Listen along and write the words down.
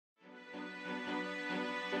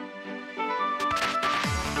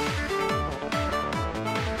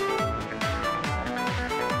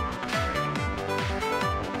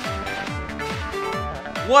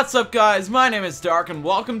What's up, guys? My name is Dark and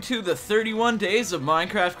welcome to the 31 Days of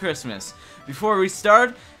Minecraft Christmas. Before we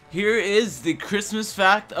start, here is the Christmas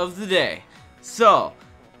fact of the day. So,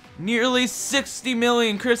 nearly 60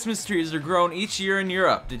 million Christmas trees are grown each year in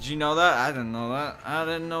Europe. Did you know that? I didn't know that. I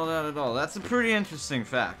didn't know that at all. That's a pretty interesting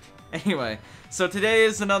fact. Anyway, so today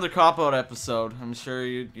is another cop-out episode. I'm sure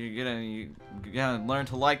you're gonna learn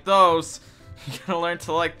to like those. You're gonna learn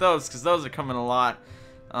to like those, because those are coming a lot.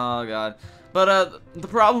 Oh, God. But, the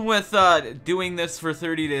problem with, doing this for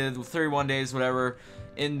 30 to 31 days, whatever,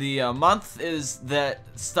 in the, month is that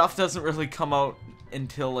stuff doesn't really come out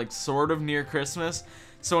until, like, sort of near Christmas.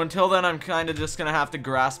 So until then, I'm kind of just gonna have to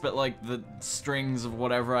grasp at, like, the strings of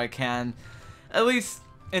whatever I can. At least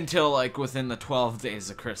until, like, within the 12 days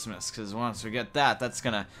of Christmas. Because once we get that,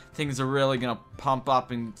 things are really gonna pump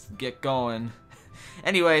up and get going.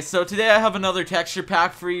 Anyway, so today I have another texture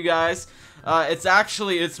pack for you guys.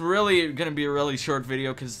 It's really gonna be a really short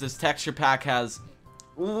video because this texture pack has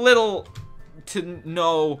little to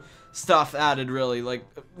no stuff added, really, like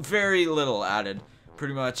very little added,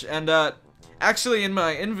 pretty much. And actually in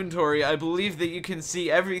my inventory, I believe that you can see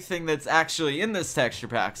everything that's actually in this texture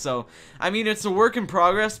pack. So I mean, it's a work in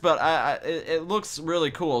progress, but it looks really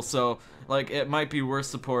cool. So like, it might be worth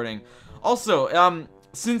supporting. Also,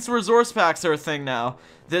 since resource packs are a thing now,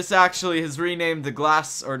 this actually has renamed the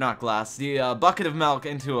the bucket of milk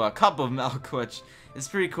into a cup of milk, which is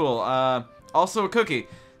pretty cool. Also a cookie.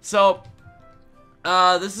 So,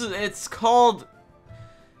 it's called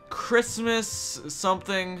Christmas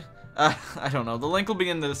something. I don't know. The link will be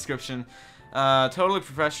in the description. Totally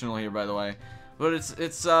professional here, by the way. But it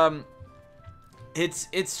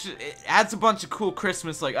adds a bunch of cool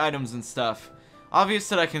Christmas-like items and stuff. Obvious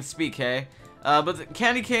that I can speak, hey? But the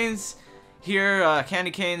candy canes here, candy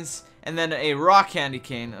canes, and then a raw candy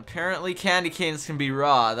cane. Apparently candy canes can be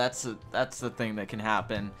raw. That's the thing that can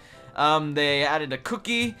happen. They added a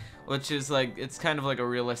cookie, which is like, it's kind of like a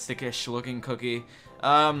realistic-ish looking cookie.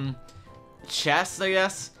 Chest, I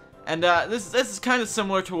guess. And this is kind of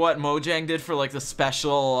similar to what Mojang did for like the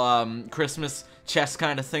special Christmas chest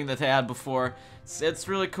kind of thing that they had before. It's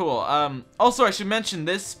really cool. Also, I should mention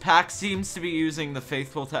this pack seems to be using the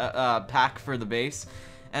Faithful pack for the base,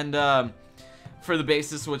 and for the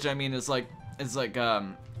basis, which I mean is like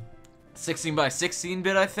 16 by 16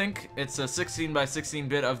 bit. I think it's a 16 by 16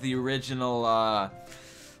 bit of the original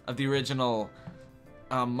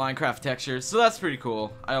Minecraft textures. So that's pretty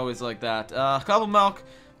cool. I always like that. A cup of milk.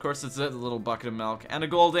 Of course, it's a little bucket of milk, and a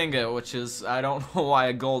gold ingot, which is, I don't know why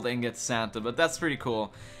a gold ingot's Santa, but that's pretty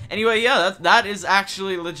cool. Anyway, yeah, that is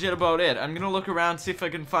actually legit about it. I'm gonna look around, see if I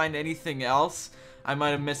can find anything else. I might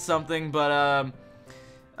have missed something, but,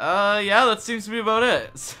 yeah, that seems to be about it.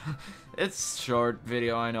 It's a short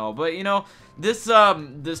video, I know, but, you know, this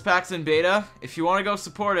pack's in beta. If you want to go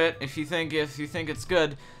support it, if you think it's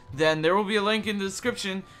good, then there will be a link in the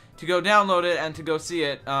description to go download it and to go see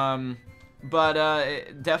it. But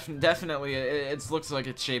definitely, it looks like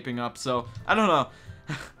it's shaping up, so I don't know.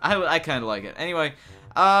 I kind of like it. Anyway,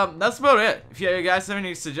 that's about it. If you guys have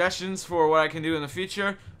any suggestions for what I can do in the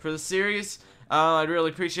future for the series, I'd really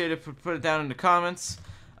appreciate it if you put it down in the comments.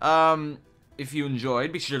 If you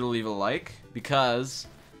enjoyed, be sure to leave a like, because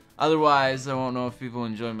otherwise I won't know if people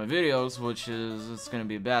enjoy my videos, which is, it's gonna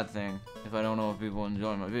be a bad thing if I don't know if people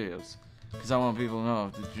enjoy my videos. Because I want people to know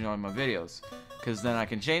if they enjoy my videos. Because then I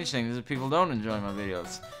can change things if people don't enjoy my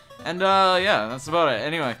videos. And, yeah, that's about it.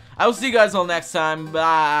 Anyway, I will see you guys all next time.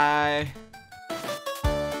 Bye!